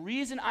 And the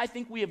reason I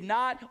think we have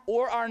not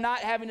or are not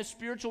having a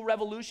spiritual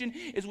revolution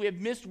is we have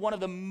missed one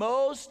of the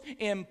most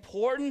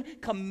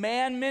important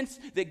commandments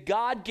that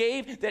God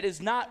gave that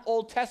is not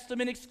Old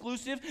Testament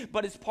exclusive,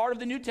 but is part of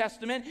the New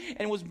Testament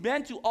and was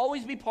meant to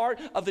always be part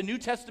of the New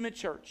Testament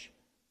church.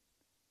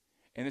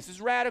 And this is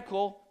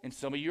radical, and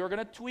some of you are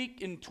going to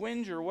tweak and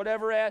twinge or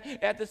whatever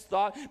at this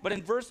thought, but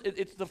in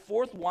it's the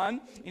 4th one,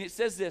 and it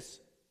says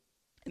this,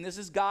 and this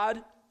is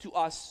God to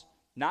us,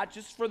 not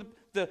just for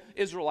the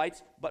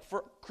Israelites, but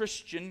for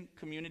Christian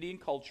community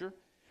and culture.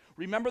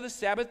 Remember the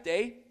Sabbath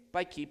day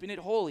by keeping it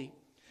holy.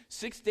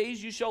 6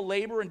 days you shall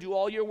labor and do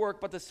all your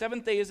work, but the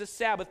 7th day is a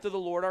Sabbath to the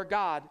Lord our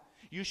God.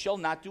 You shall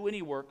not do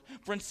any work.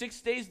 For in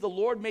 6 days the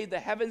Lord made the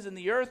heavens and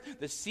the earth,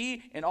 the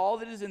sea, and all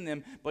that is in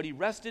them, but he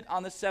rested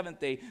on the 7th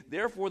day.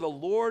 Therefore the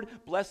Lord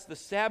blessed the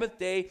Sabbath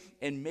day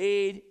and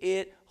made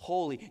it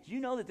holy. Do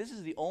you know that this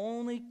is the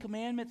only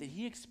commandment that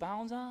he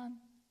expounds on?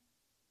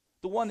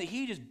 The one that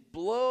he just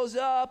blows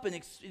up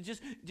and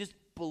just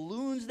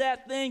balloons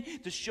that thing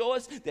to show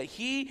us that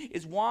he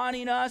is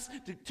wanting us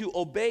to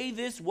obey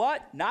this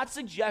what? Not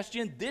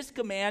suggestion, this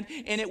command.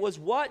 And it was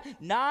what?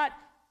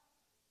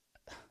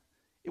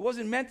 It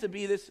wasn't meant to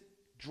be this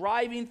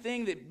driving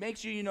thing that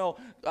makes you,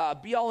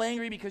 be all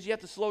angry because you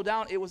have to slow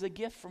down. It was a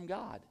gift from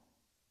God.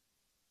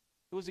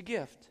 It was a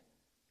gift.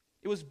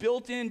 It was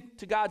built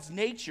into God's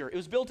nature. It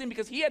was built in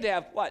because he had to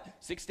have,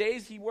 6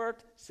 days he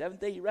worked, 7th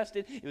day he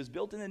rested. It was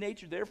built in the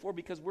nature. Therefore,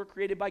 because we're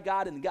created by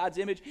God in God's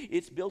image,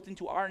 it's built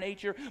into our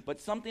nature. But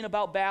something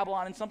about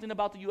Babylon and something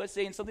about the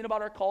USA and something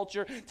about our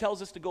culture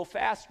tells us to go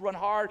fast, run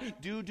hard,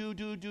 do,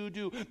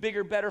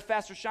 bigger, better,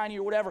 faster,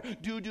 shinier, whatever.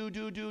 Do.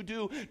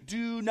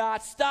 Do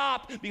not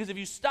stop. Because if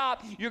you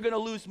stop, you're going to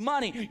lose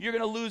money. You're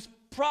going to lose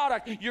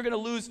product. You're going to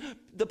lose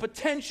the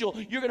potential.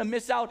 You're going to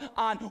miss out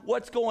on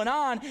what's going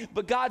on.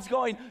 But God's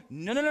going,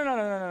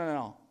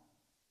 no.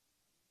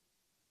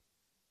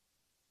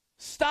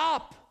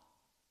 Stop.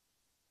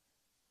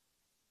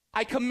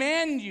 I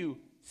command you,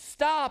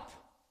 stop.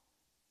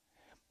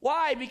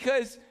 Why?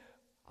 Because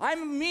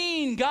I'm a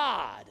mean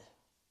God.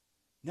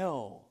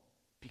 No,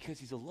 because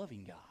he's a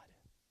loving God.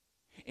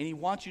 And he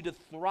wants you to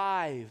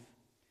thrive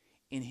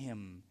in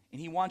him.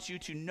 And he wants you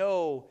to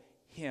know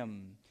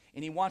him.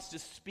 And he wants to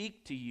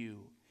speak to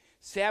you.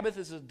 Sabbath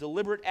is a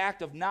deliberate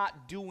act of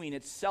not doing.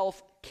 It's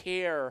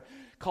self-care.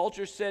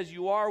 Culture says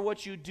you are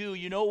what you do.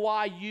 You know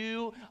why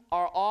you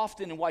are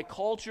often, and why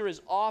culture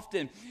is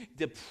often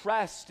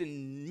depressed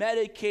and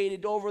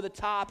medicated over the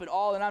top and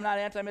all, and I'm not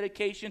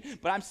anti-medication,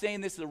 but I'm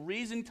saying this, the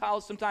reason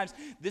sometimes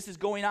this is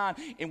going on,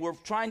 and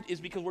is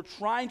because we're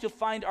trying to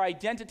find our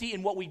identity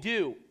in what we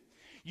do.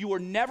 You were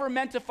never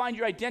meant to find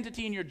your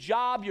identity in your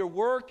job, your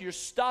work, your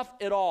stuff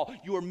at all.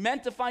 You were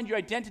meant to find your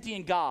identity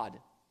in God.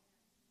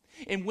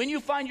 And when you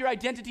find your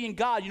identity in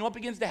God, you know what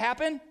begins to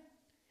happen?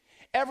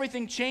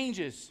 Everything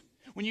changes.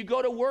 When you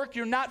go to work,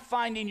 you're not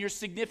finding your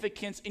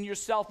significance in your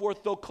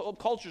self-worth, though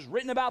culture's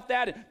written about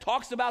that, and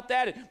talks about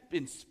that,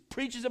 and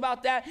preaches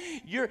about that.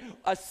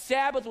 A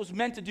Sabbath was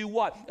meant to do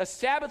what? A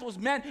Sabbath was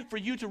meant for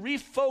you to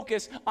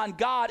refocus on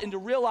God and to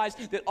realize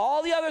that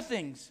all the other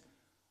things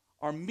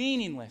are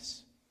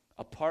meaningless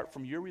apart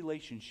from your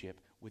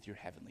relationship with your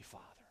Heavenly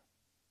Father.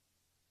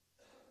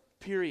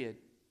 Period.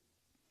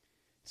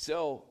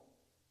 So,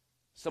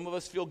 some of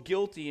us feel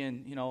guilty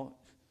and,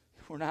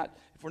 if we're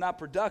not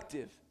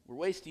productive, we're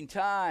wasting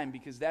time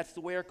because that's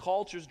the way our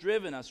culture's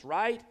driven us,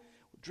 right?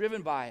 We're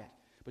driven by it.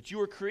 But you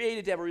were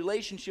created to have a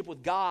relationship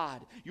with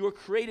God. You were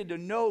created to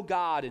know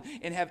God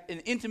and have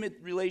an intimate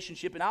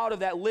relationship, and out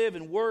of that live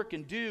and work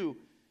and do.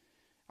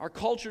 Our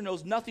culture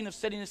knows nothing of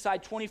setting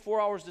aside 24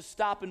 hours to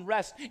stop and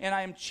rest, and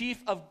I am chief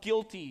of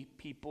guilty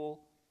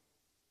people.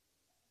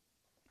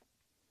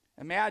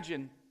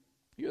 Imagine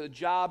you're the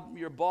job,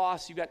 you're a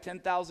boss, you've got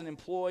 10,000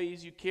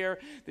 employees you care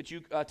that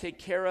you take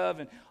care of,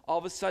 and all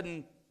of a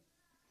sudden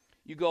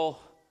you go,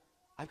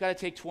 I've got to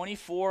take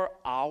 24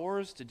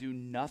 hours to do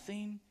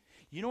nothing?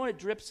 You know what it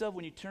drips of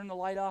when you turn the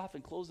light off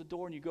and close the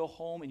door and you go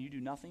home and you do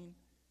nothing?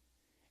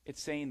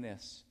 It's saying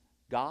this: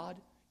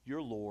 God,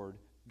 you're Lord.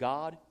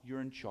 God,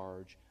 you're in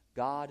charge.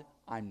 God,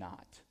 I'm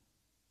not.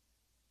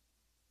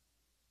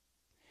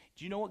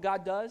 Do you know what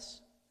God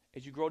does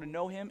as you grow to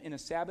know him in a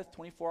Sabbath,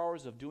 24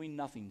 hours of doing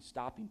nothing,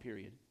 stopping,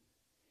 period?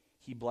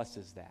 He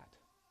blesses that.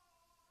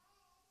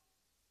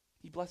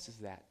 He blesses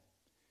that.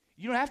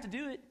 You don't have to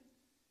do it,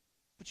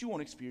 but you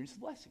won't experience the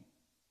blessing.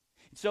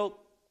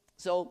 So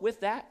with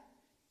that,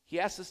 he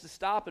asks us to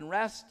stop and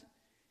rest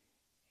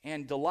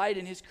and delight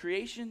in his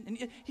creation. And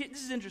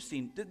this is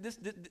interesting.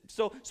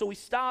 So we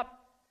stop.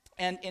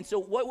 And so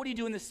what do you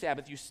do in the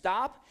Sabbath? You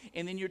stop,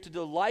 and then you're to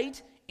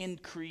delight in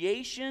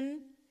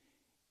creation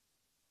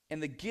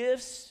and the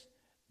gifts.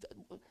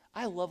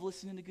 I love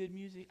listening to good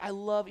music. I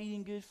love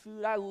eating good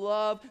food. I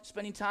love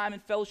spending time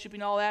and fellowshipping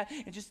and all that.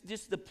 And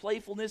just the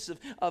playfulness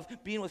of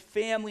being with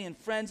family and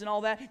friends and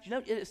all that.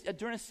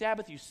 During a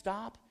Sabbath, you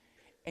stop,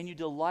 and you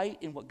delight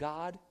in what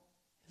God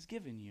has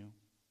given you.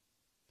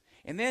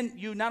 And then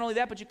you, not only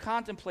that, but you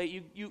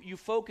contemplate, you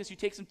focus, you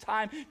take some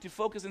time to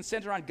focus and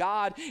center on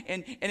God.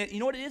 And you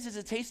know what it is? It's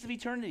a taste of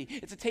eternity.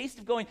 It's a taste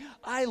of going,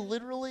 I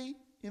literally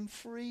am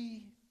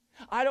free.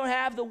 I don't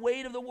have the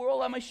weight of the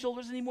world on my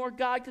shoulders anymore,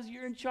 God, because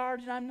you're in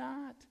charge and I'm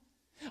not.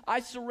 I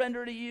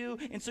surrender to you.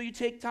 And so you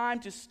take time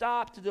to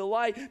stop, to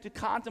delight, to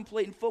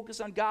contemplate and focus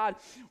on God.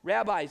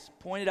 Rabbis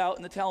pointed out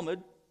in the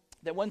Talmud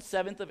that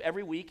 1/7 of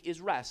every week is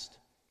rest.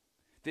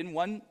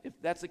 Then if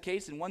that's the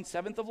case, then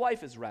 1/7 of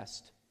life is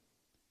rest.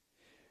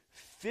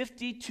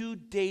 52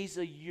 days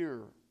a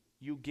year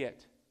you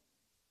get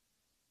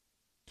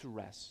to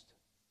rest.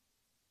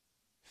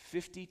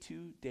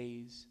 52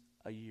 days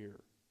a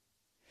year.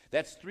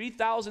 That's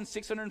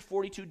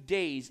 3,642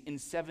 days in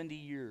 70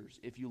 years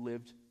if you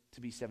lived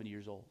to be 70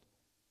 years old.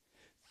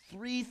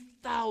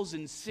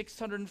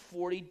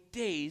 3,640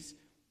 days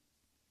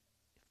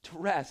to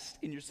rest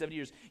in your 70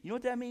 years. You know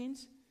what that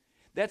means?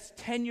 That's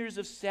 10 years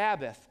of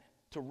Sabbath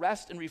to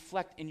rest and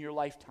reflect in your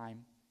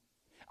lifetime.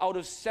 Out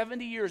of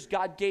 70 years,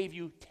 God gave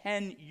you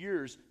 10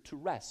 years to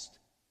rest.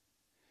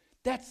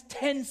 That's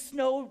 10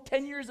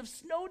 years of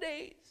snow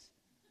days.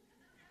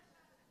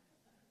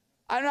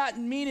 I'm not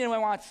meaning I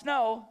want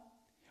snow,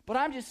 but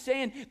I'm just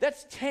saying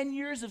that's 10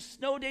 years of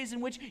snow days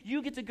in which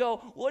you get to go,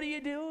 what are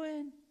you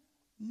doing?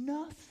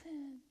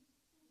 Nothing.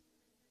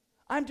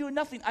 I'm doing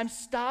nothing. I'm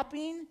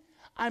stopping.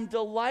 I'm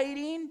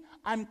delighting.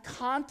 I'm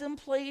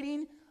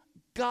contemplating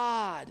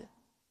God.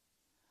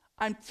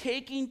 I'm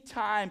taking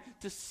time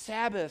to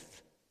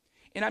Sabbath.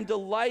 And I'm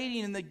delighting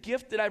in the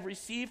gift that I've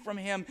received from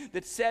him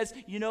that says,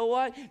 you know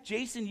what?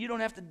 Jason, you don't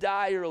have to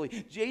die early.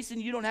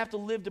 Jason, you don't have to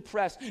live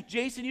depressed.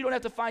 Jason, you don't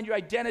have to find your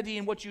identity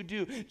in what you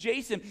do.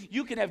 Jason,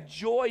 you can have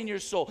joy in your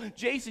soul.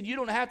 Jason, you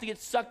don't have to get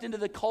sucked into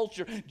the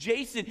culture.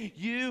 Jason,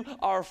 you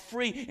are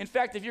free. In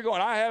fact, if you're going,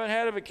 I haven't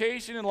had a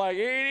vacation in like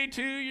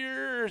 82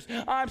 years.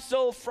 I'm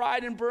so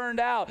fried and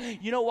burned out.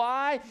 You know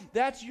why?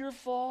 That's your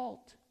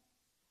fault.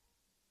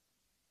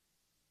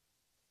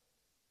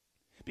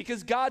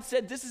 Because God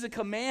said this is a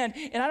command,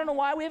 and I don't know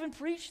why we haven't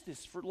preached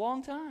this for a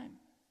long time.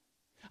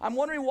 I'm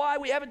wondering why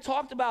we haven't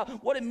talked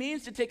about what it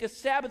means to take a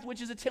Sabbath,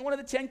 which is one of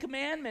the 10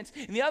 commandments.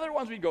 And the other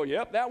ones we go,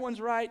 yep, that one's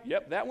right.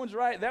 Yep, that one's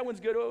right. That one's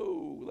good.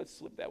 Oh, let's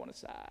slip that one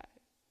aside.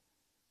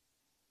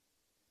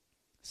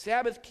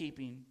 Sabbath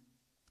keeping,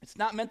 it's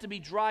not meant to be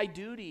dry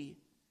duty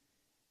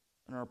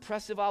and an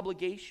oppressive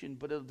obligation,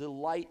 but a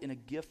delight and a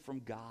gift from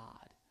God.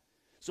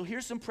 So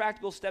here's some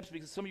practical steps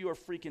because some of you are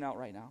freaking out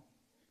right now.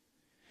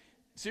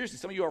 Seriously,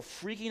 some of you are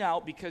freaking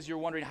out because you're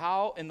wondering,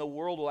 how in the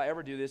world will I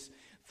ever do this?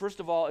 First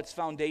of all, it's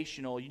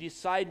foundational. You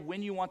decide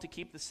when you want to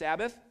keep the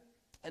Sabbath.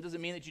 That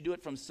doesn't mean that you do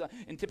it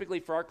and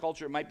typically for our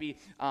culture, it might be,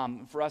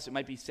 for us, it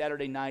might be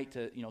Saturday night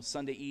to,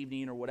 Sunday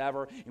evening or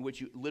whatever, in which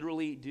you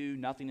literally do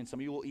nothing. And some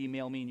of you will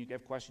email me and you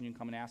have questions, you can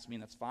come and ask me,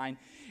 and that's fine.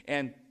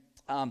 And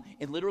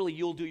literally,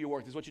 you'll do your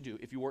work. This is what you do.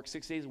 If you work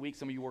 6 days a week,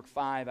 some of you work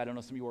 5. I don't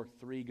know, some of you work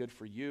 3. Good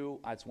for you.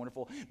 It's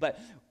wonderful. But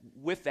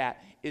with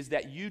that is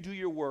that you do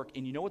your work.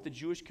 And you know what the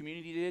Jewish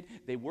community did?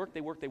 They worked.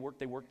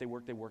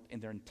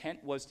 And their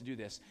intent was to do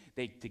this.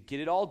 To get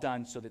it all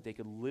done so that they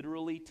could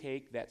literally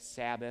take that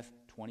Sabbath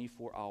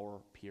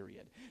 24-hour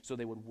period. So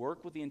they would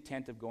work with the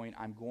intent of going,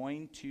 I'm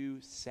going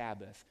to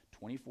Sabbath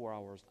 24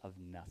 hours of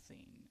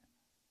nothing.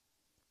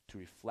 To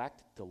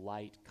reflect,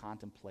 delight,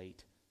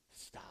 contemplate,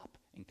 stop,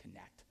 and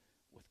connect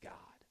with God.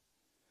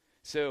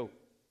 So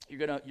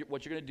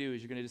what you're going to do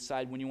is you're going to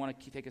decide when you want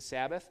to take a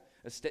Sabbath,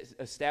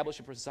 establish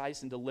a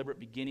precise and deliberate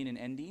beginning and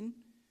ending.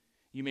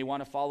 You may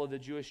want to follow the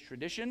Jewish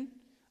tradition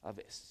of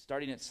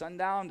starting at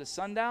sundown to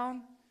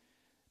sundown,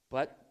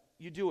 but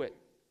you do it.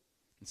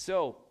 And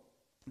so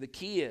the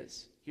key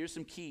is, here's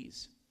some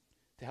keys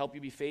to help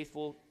you be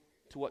faithful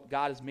to what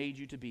God has made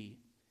you to be,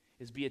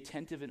 is be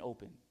attentive and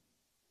open.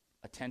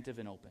 Attentive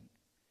and open.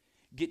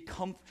 Get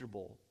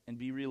comfortable and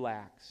be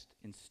relaxed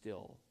and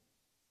still.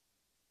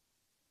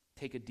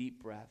 Take a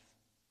deep breath.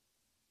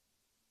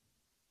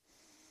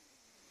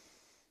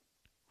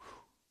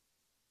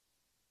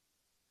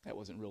 That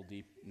wasn't real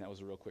deep, and that was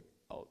a real quick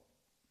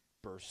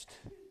outburst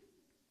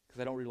because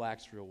I don't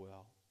relax real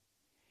well.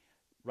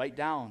 Write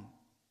down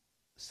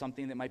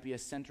something that might be a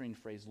centering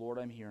phrase. Lord,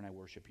 I'm here and I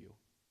worship you.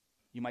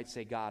 You might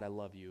say, God, I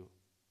love you.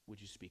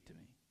 Would you speak to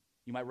me?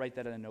 You might write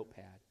that on a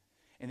notepad.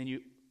 And then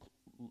you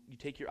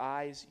take your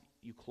eyes,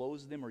 you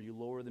close them or you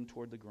lower them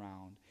toward the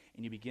ground,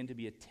 and you begin to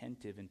be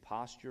attentive in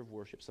posture of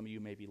worship. Some of you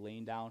may be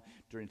laying down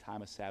during a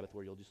time of Sabbath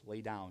where you'll just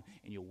lay down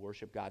and you'll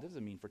worship God. That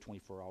doesn't mean for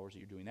 24 hours that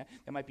you're doing that.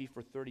 That might be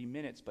for 30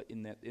 minutes, but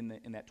in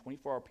that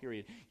 24-hour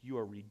period, you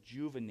are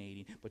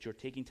rejuvenating, but you're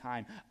taking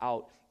time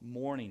out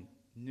morning,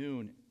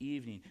 noon,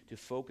 evening to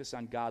focus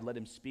on God. Let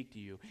him speak to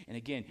you. And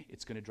again,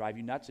 it's going to drive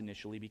you nuts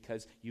initially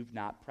because you've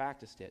not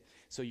practiced it.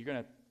 So you're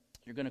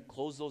going to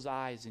close those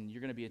eyes and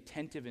you're going to be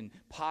attentive in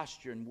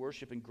posture and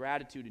worship and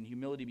gratitude and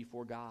humility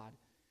before God.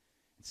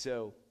 And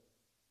so,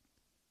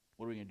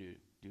 what are we going to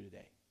do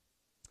today?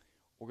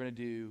 We're going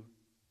to do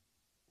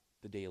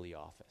the daily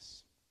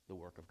office, the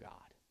work of God.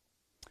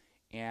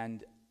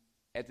 And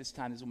at this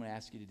time, this is what I'm going to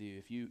ask you to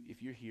do.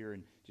 If you're here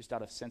and just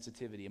out of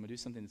sensitivity, I'm going to do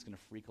something that's going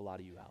to freak a lot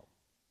of you out.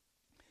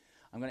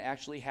 I'm going to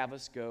actually have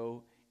us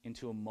go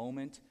into a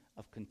moment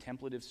of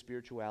contemplative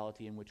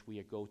spirituality in which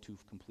we go to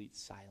complete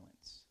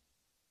silence.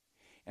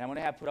 And I'm going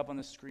to have put up on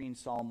the screen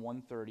Psalm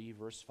 130,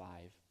 verse 5.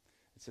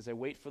 It says, I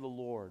wait for the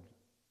Lord.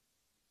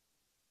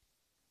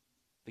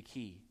 The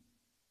key.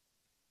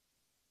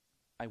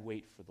 I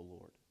wait for the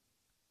Lord.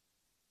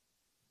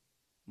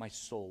 My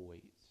soul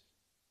waits.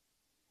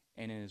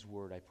 And in his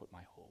word I put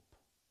my hope.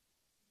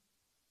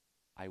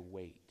 I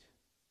wait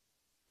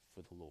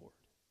for the Lord.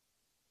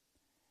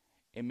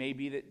 It may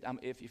be that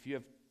if you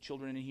have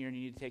children in here and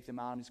you need to take them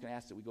out, I'm just going to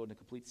ask that we go into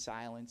complete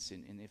silence.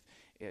 And if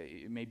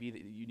it may be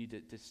that you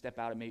need to step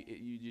out,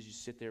 you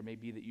just sit there. It may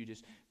be that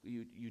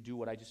you do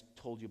what I just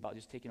told you about,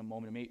 just taking a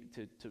moment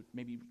to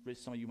maybe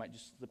some of you might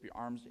just slip your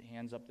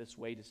hands up this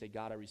way to say,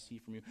 God, I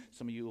receive from you.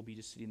 Some of you will be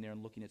just sitting there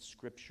and looking at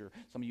Scripture.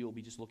 Some of you will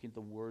be just looking at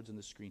the words on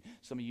the screen.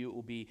 Some of you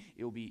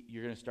you're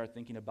going to start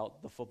thinking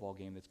about the football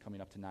game that's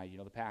coming up tonight.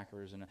 The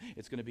Packers, and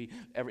it's going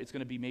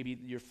to be maybe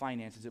your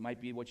finances. It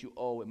might be what you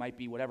owe. It might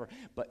be whatever.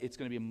 But it's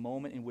going to be a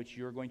moment in which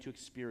you're going to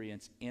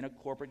experience in a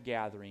corporate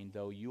gathering,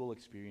 though you will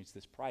experience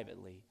this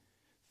privately,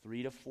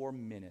 3 to 4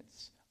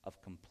 minutes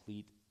of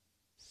complete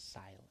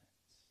silence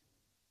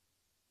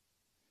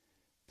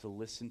to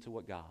listen to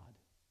what God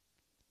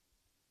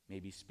may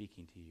be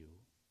speaking to you.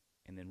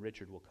 And then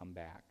Richard will come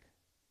back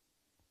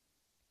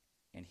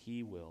and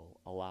he will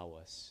allow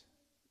us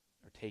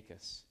or take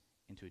us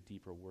into a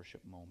deeper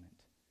worship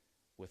moment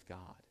with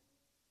God.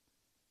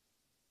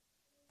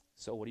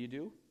 So what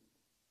do?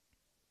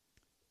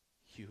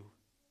 You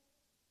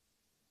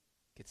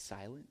get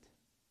silent.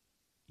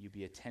 You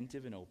be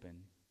attentive and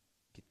open.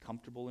 Get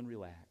comfortable and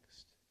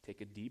relaxed.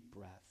 Take a deep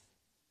breath.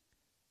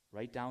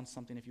 Write down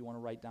something if you want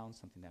to write down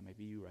something. That may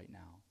be you right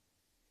now.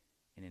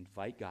 And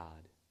invite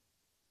God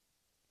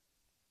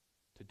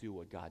to do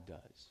what God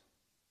does.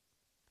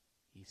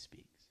 He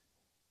speaks.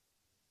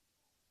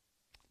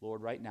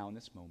 Lord, right now in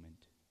this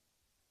moment,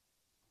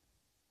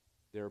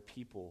 there are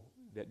people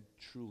that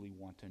truly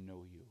want to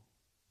know you.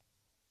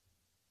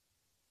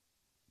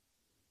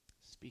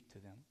 Speak to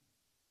them,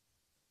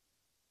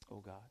 oh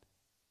God.